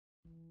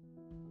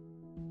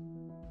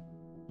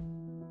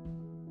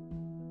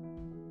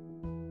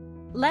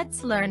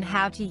Let's learn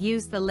how to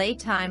use the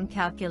Laytime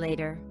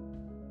calculator.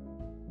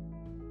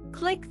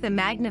 Click the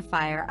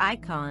magnifier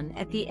icon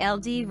at the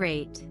LD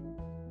rate.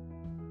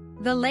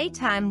 The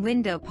Laytime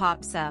window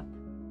pops up.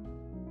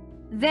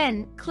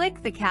 Then,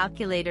 click the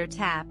Calculator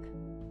tab.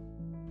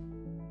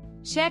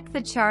 Check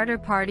the Charter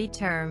Party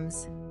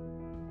terms.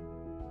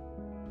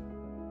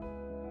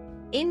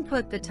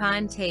 Input the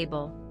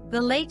timetable, the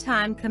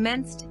Laytime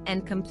commenced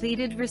and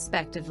completed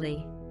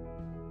respectively.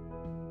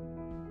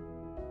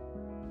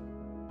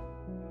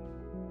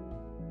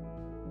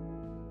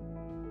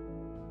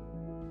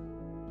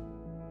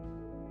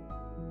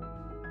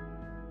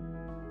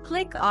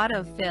 Click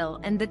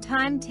Autofill and the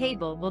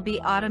timetable will be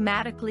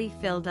automatically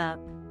filled up.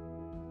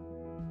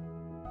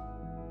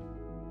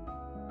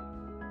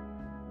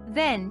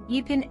 Then,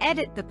 you can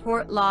edit the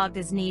port log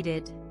as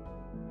needed.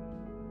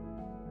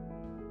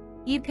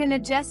 You can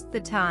adjust the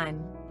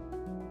time.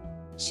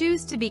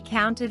 Choose to be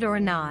counted or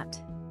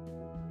not.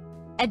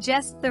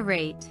 Adjust the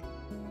rate.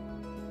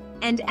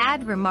 And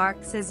add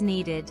remarks as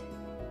needed.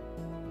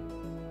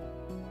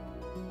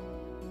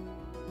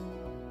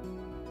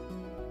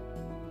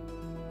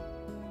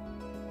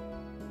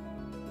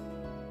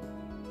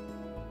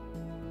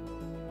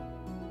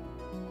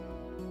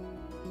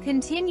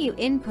 Continue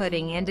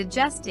inputting and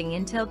adjusting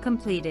until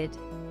completed.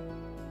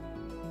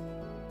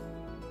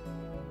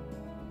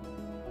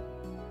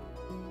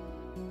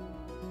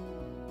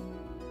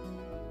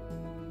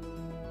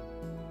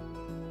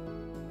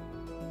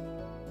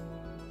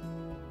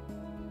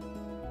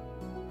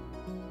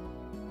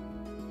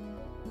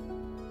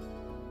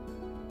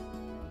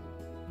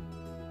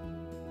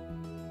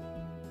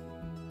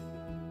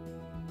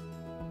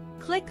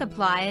 Click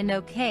Apply and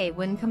OK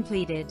when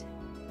completed.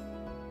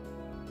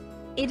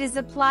 It is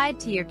applied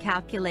to your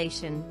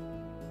calculation.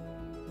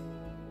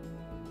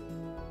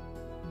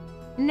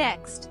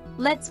 Next,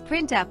 let's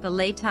print out the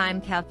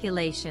Laytime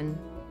calculation.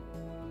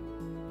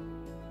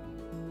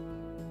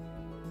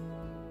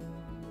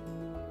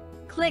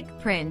 Click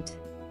Print.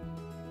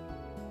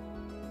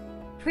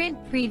 Print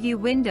Preview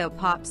window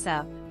pops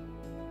up.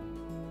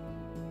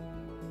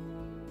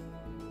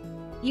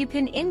 You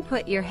can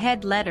input your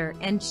head letter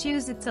and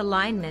choose its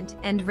alignment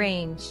and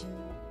range.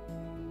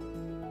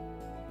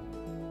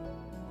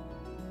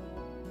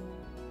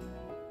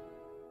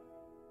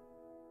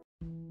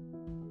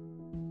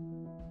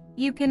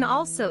 You can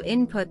also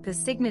input the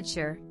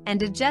signature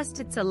and adjust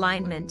its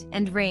alignment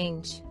and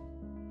range.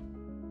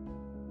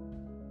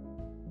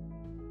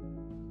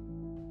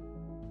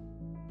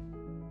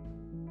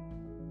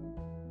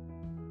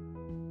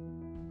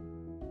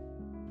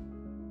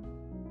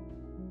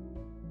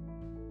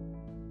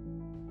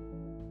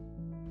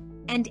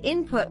 And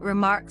input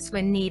remarks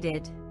when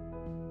needed.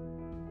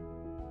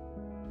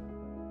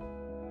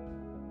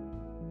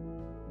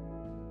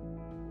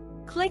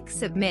 Click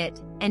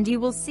Submit, and you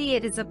will see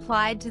it is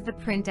applied to the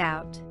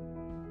printout.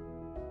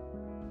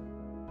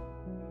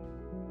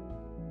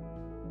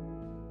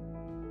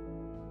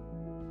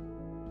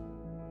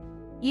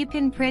 You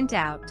can print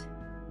out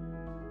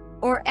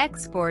or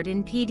export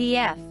in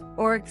PDF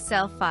or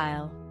Excel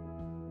file,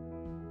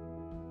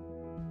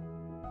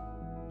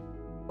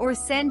 or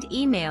send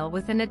email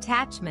with an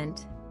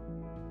attachment.